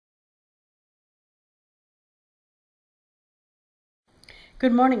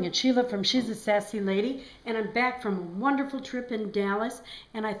Good morning, it's Sheila from She's a Sassy Lady, and I'm back from a wonderful trip in Dallas,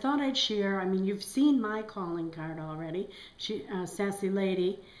 and I thought I'd share. You've seen my calling card already, Sassy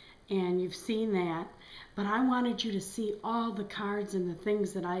Lady, and you've seen that, but I wanted you to see all the cards and the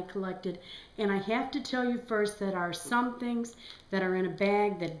things that I collected, and I have to tell you first that are some things that are in a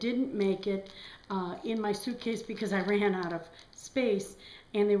bag that didn't make it in my suitcase because I ran out of space,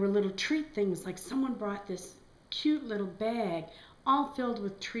 and they were little treat things, like someone brought this cute little bag all filled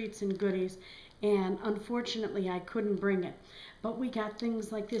with treats and goodies, and unfortunately I couldn't bring it. But we got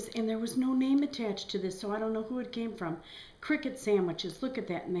things like this, and there was no name attached to this, so I don't know who it came from. Cricket sandwiches, look at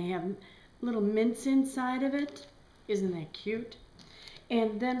that, and they have little mints inside of it. Isn't that cute?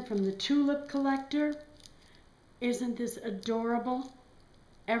 And then from the tulip collector, isn't this adorable?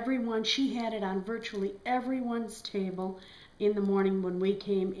 Everyone, she had it on virtually everyone's table in the morning when we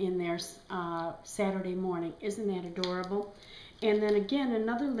came in there Saturday morning. Isn't that adorable? And then again,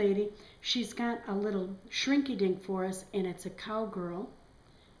 another lady, she's got a little shrinky-dink for us, and it's a cowgirl.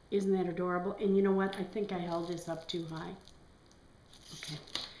 Isn't that adorable? And you know what? I think I held this up too high. Okay.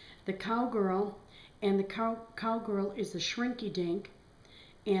 The cowgirl, and the cowgirl is a shrinky-dink,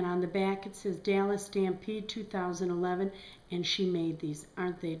 and on the back it says Dallas Stampede 2011, and she made these.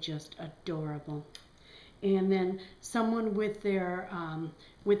 Aren't they just adorable? And then someone with their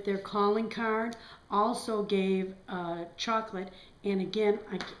calling card also gave chocolate. And again,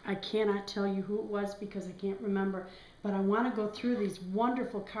 I cannot tell you who it was because I can't remember. But I want to go through these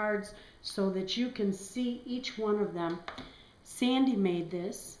wonderful cards so that you can see each one of them. Sandy made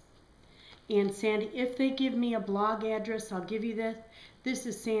this. And Sandy, if they give me a blog address, I'll give you this. This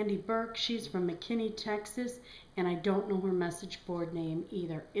is Sandy Burke. She's from McKinney, Texas. And I don't know her message board name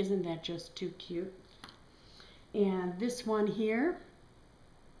either. Isn't that just too cute? And this one here,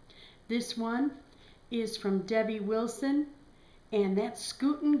 this one is from Debbie Wilson, and that's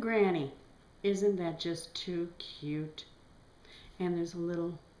Scootin' Granny. Isn't that just too cute? And there's a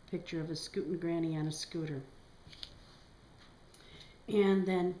little picture of a Scootin' Granny on a scooter. And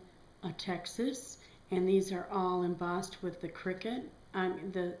then a Texas, and these are all embossed with the cricket,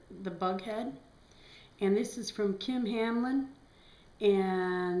 the bug head. And this is from Kim Hamlin.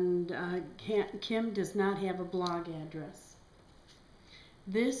 And Kim does not have a blog address.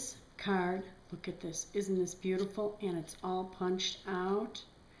 This card, look at this, isn't this beautiful? And it's all punched out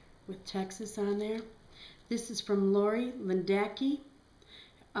with Texas on there. This is from Lori Lindacki.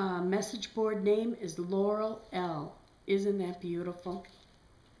 Message board name is Laurel L. Isn't that beautiful?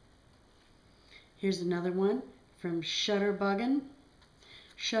 Here's another one from Shutterbuggin.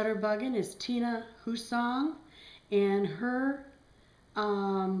 Shutterbuggin is Tina Husong, and her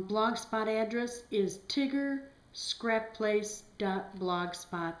blogspot address is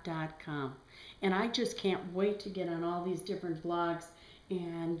tiggerscrapplace.blogspot.com, and I just can't wait to get on all these different blogs,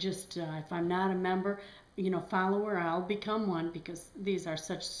 and just if I'm not a member, follow her, I'll become one, because these are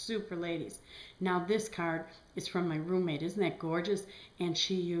such super ladies. Now this card is from my roommate. Isn't that gorgeous? And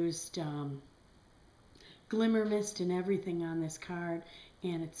she used glimmer mist and everything on this card,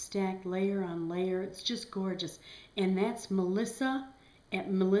 and it's stacked layer on layer. It's just gorgeous. And that's Melissa at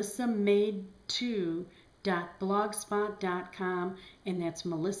melissamade2.blogspot.com, and that's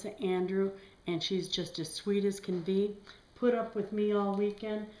Melissa Andrew, and she's just as sweet as can be. Put up with me all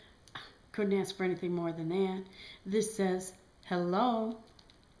weekend. Couldn't ask for anything more than that. This says hello,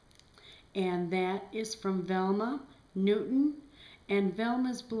 and that is from Velma Newton, and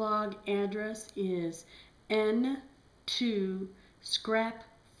Velma's blog address is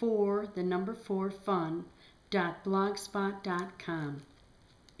n2scrap4fun.blogspot.com.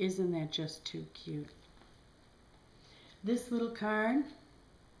 Isn't that just too cute? This little card,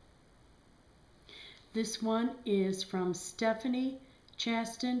 this one is from Stephanie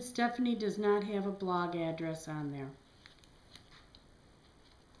Chaston. Stephanie does not have a blog address on there.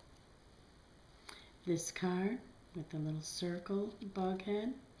 This card with the little circle bug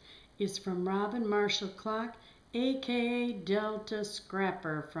head is from Robin Marshall Clock, aka Delta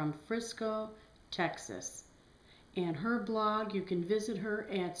Scrapper from Frisco, Texas. And her blog, you can visit her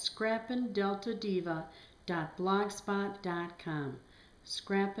at scrappindeltadiva.blogspot.com.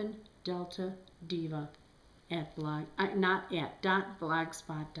 scrappindeltadiva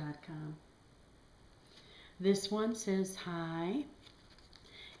 .blogspot.com. This one says hi,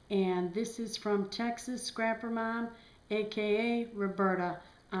 and this is from Texas Scrapper Mom, aka Roberta,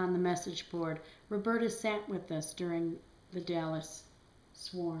 on the message board. Roberta sat with us during the Dallas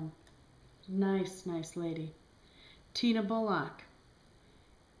swarm. Nice, nice lady. Tina Bullock,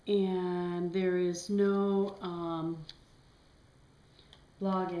 and there is no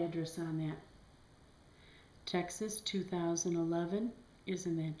blog address on that. Texas 2011,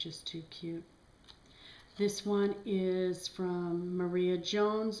 Isn't that just too cute? This one is from Maria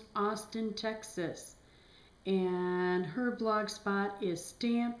Jones, Austin, Texas. And her blog spot is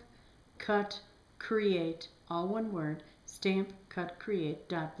Stamp Cut Create, all one word,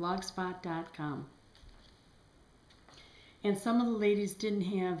 stampcutcreate.blogspot.com. And some of the ladies didn't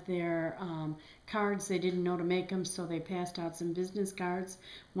have their cards. They didn't know to make them, so they passed out some business cards.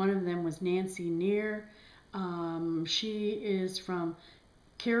 One of them was Nancy Neer. She is from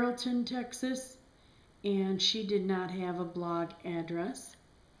Carrollton, Texas, and she did not have a blog address.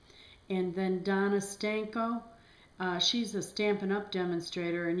 And then Donna Stanko, she's a Stampin' Up!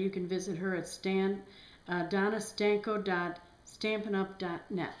 Demonstrator, and you can visit her at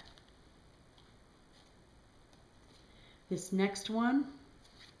donnastanko.stampinup.net. This next one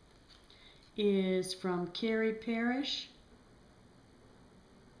is from Carrie Parrish.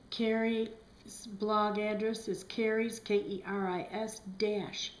 Carrie's blog address is Carrie's, Keris,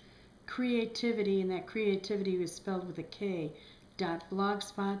 dash creativity, and that creativity is spelled with a K,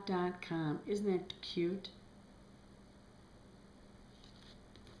 .blogspot.com. Isn't that cute?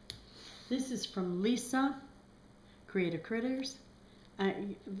 This is from Lisa, Creative Critters. I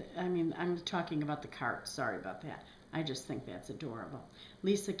mean, I'm talking about the card. Sorry about that. I just think that's adorable.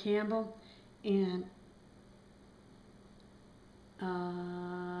 Lisa Campbell. And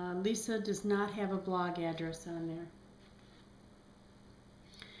Lisa does not have a blog address on there.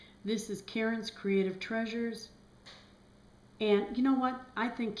 This is Karen's Creative Treasures. And you know what? I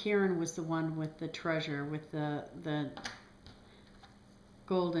think Karen was the one with the treasure, with the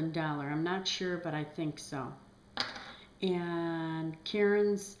golden dollar. I'm not sure, but I think so. And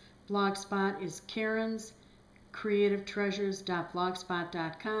Karen's blog spot is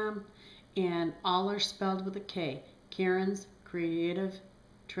karenscreativetreasures.blogspot.com, and all are spelled with a K.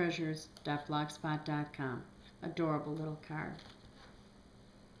 karenscreativetreasures.blogspot.com. Adorable little card.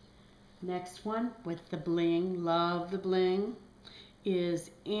 Next one with the bling, love the bling, is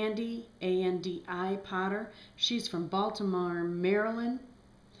Andi, A-N-D-I, Potter. She's from Baltimore, Maryland,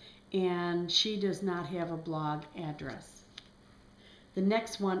 and she does not have a blog address. The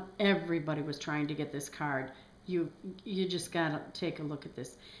next one, everybody was trying to get this card. You just got to take a look at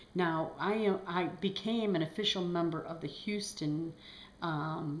this. Now, I became an official member of the Houston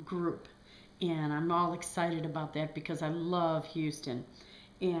group, and I'm all excited about that because I love Houston.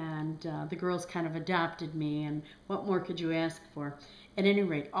 And the girls kind of adopted me, and what more could you ask for? At any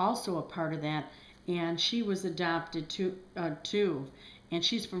rate, also a part of that, and she was adopted too, and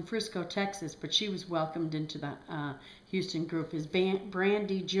she's from Frisco, Texas, but she was welcomed into the Houston group, is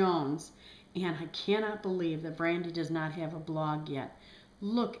Brandy Jones, and I cannot believe that Brandy does not have a blog yet.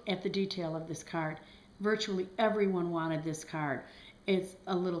 Look at the detail of this card. Virtually everyone wanted this card. It's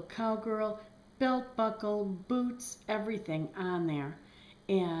a little cowgirl, belt buckle, boots, everything on there.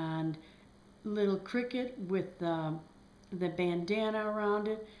 And little cricket with the bandana around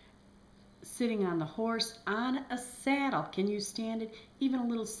it, sitting on the horse on a saddle. Can you stand it? Even a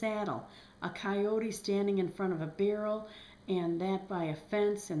little saddle. A coyote standing in front of a barrel, and that by a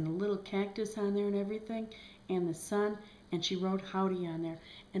fence, and the little cactus on there and everything, and the sun. And she wrote howdy on there.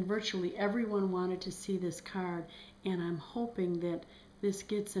 And virtually everyone wanted to see this card, and I'm hoping that this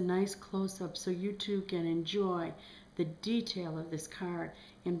gets a nice close-up so you too can enjoy the detail of this card.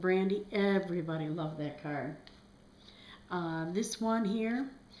 And Brandy, everybody loved that card. This one here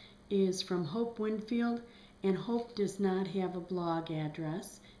is from Hope Winfield, and Hope does not have a blog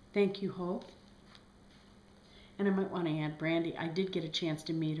address. Thank you, Hope. And I might want to add Brandy. I did get a chance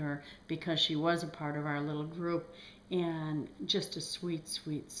to meet her because she was a part of our little group, and just a sweet,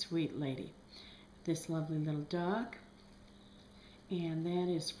 sweet, sweet lady. This lovely little dog. And that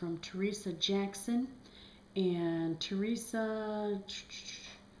is from Teresa Jackson. And Teresa,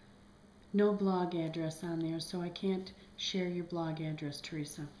 no blog address on there, so I can't share your blog address,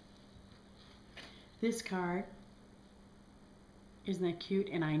 Teresa. This card, isn't that cute?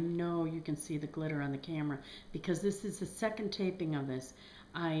 And I know you can see the glitter on the camera because this is the second taping of this.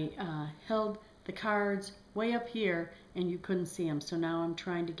 I held the cards way up here and you couldn't see them, so now I'm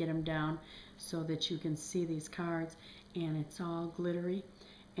trying to get them down so that you can see these cards, and it's all glittery.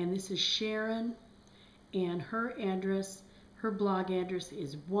 And this is Sharon, and her address, her blog address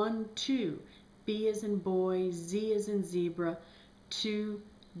is 12 B as in boy, Z as in zebra,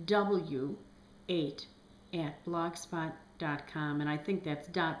 2W8 at blogspot.com, and I think that's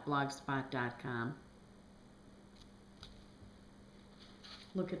 .blogspot.com.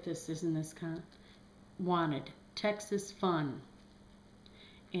 Look at this, isn't this kind of wanted? Texas Fun.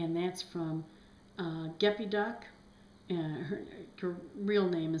 And that's from Geppy Duck. Her real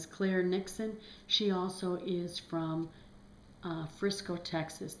name is Claire Nixon. She also is from Frisco,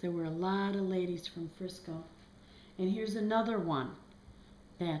 Texas. There were a lot of ladies from Frisco. And here's another one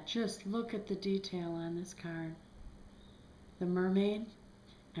that, just look at the detail on this card. The mermaid.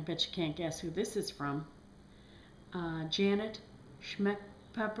 I bet you can't guess who this is from. Janet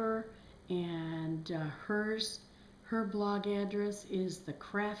Schmeckpepper, and her blog address is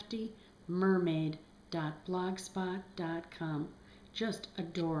thecraftymermaid.blogspot.com. Just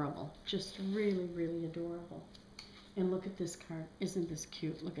adorable. Just really, really adorable. And look at this card. Isn't this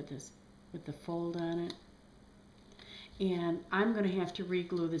cute? Look at this with the fold on it. And I'm going to have to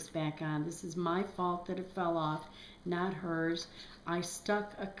re-glue this back on. This is my fault that it fell off, not hers. I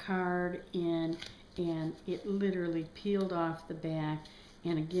stuck a card in and it literally peeled off the back.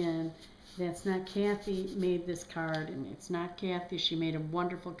 And again, that's not Kathy made this card, and it's not Kathy. She made a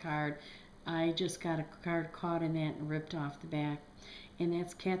wonderful card. I just got a card caught in that and ripped off the back. And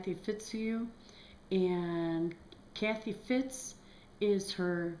that's Kathy Fitzhugh. And Kathy Fitz is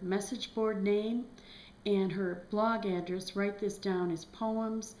her message board name, and her blog address, write this down, is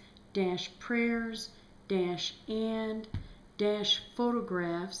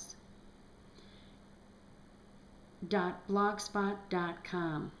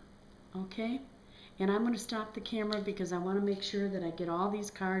Okay? And I'm going to stop the camera because I want to make sure that I get all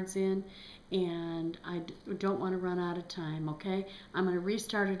these cards in, and I don't want to run out of time, okay? I'm going to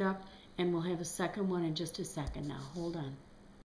restart it up, and we'll have a second one in just a second now. Hold on.